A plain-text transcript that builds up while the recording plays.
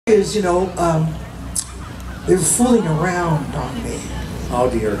Is, you know, they're fooling around on me. Oh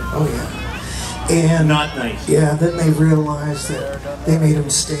dear. Oh yeah. And not nice. Yeah, then they realized that they made a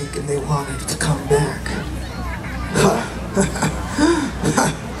mistake and they wanted to come back.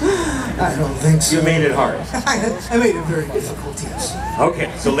 I don't think so. You made it hard. I made it very difficult, yes.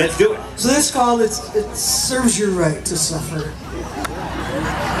 Okay, so let's do it. So this called It Serves You Right to Suffer.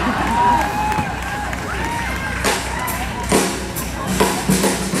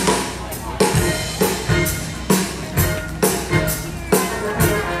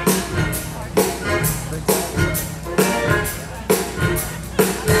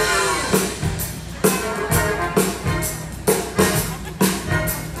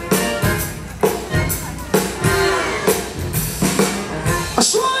 I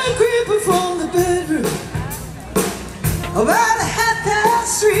saw him creeping from the bedroom about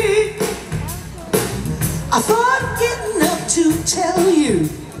 3:30. I thought of getting up to tell you,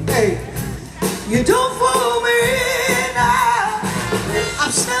 hey, you don't fool me now.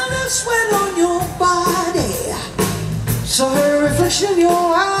 I'm smelling the sweat on your body, saw her reflection in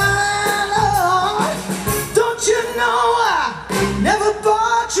your eye, Lord. Don't you know I never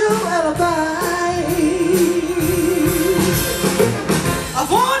bought your alibi? I've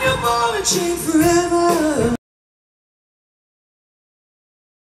worn your ball and chain forever.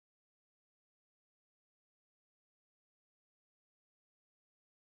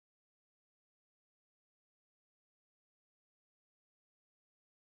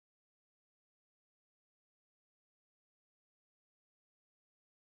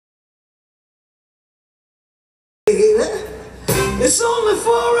 It's only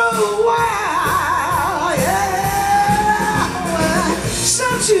for a while, yeah.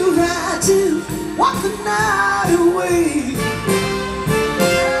 Serves you right to walk the night away.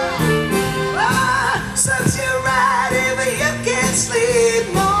 Serves you right if you can't sleep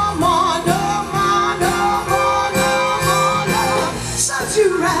no more, no more, no more, no more, no. Serves you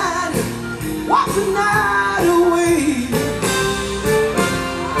right to walk the night away.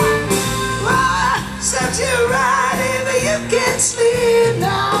 Serves you right if you can't sleep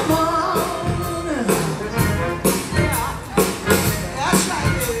no more. That's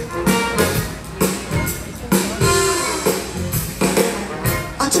right, baby.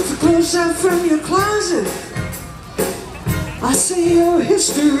 I took the clothes out from your closet. I see your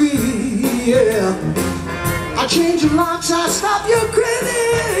history, yeah. I change your locks, I stop your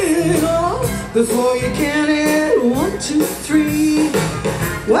credit, oh, before you counted 1, 2, 3.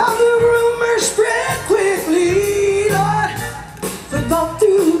 Well, the rumors spread quickly, Lord. The boat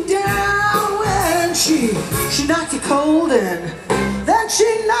threw down when she knocked you cold and then she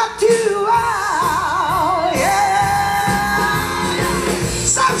knocked you out, yeah.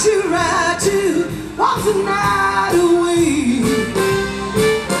 Serves you right to walk the night away.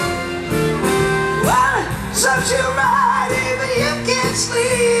 Well, serves you right if you can't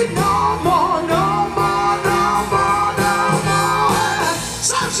sleep no more, no more, no more, no more.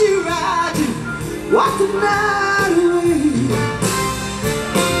 Serves you right to walk the night away.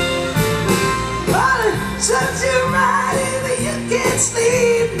 Well, serves you right if you can't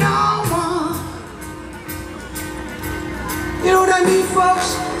sleep no more. You know what I mean, folks?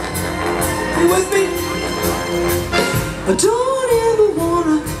 You with me? I don't ever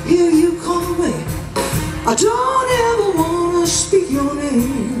wanna hear you call me. I don't ever wanna speak your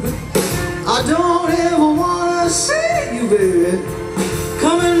name. I don't ever wanna see you, baby,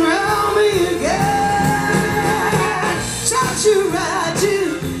 coming round me again. Serves you right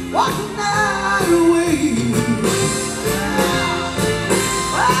to walk the night away.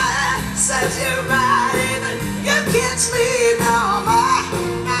 Well, serves you right if you can't sleep no more,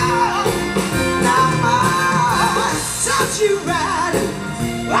 no, no more. Serves you right to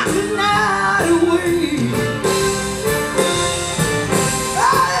walk the night away.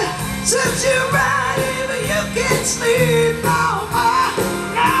 Well, serves you right if you can't sleep no more,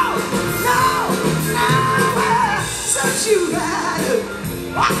 no, no, no. Serves you right to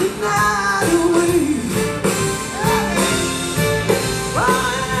walk the night away.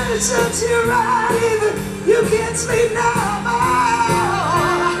 Well, serves you right if you can't sleep no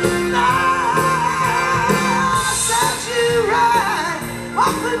more, no. Serves you right,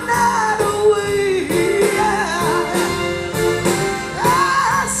 walk the night away.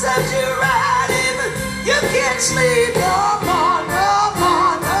 Serves you right if you can't sleep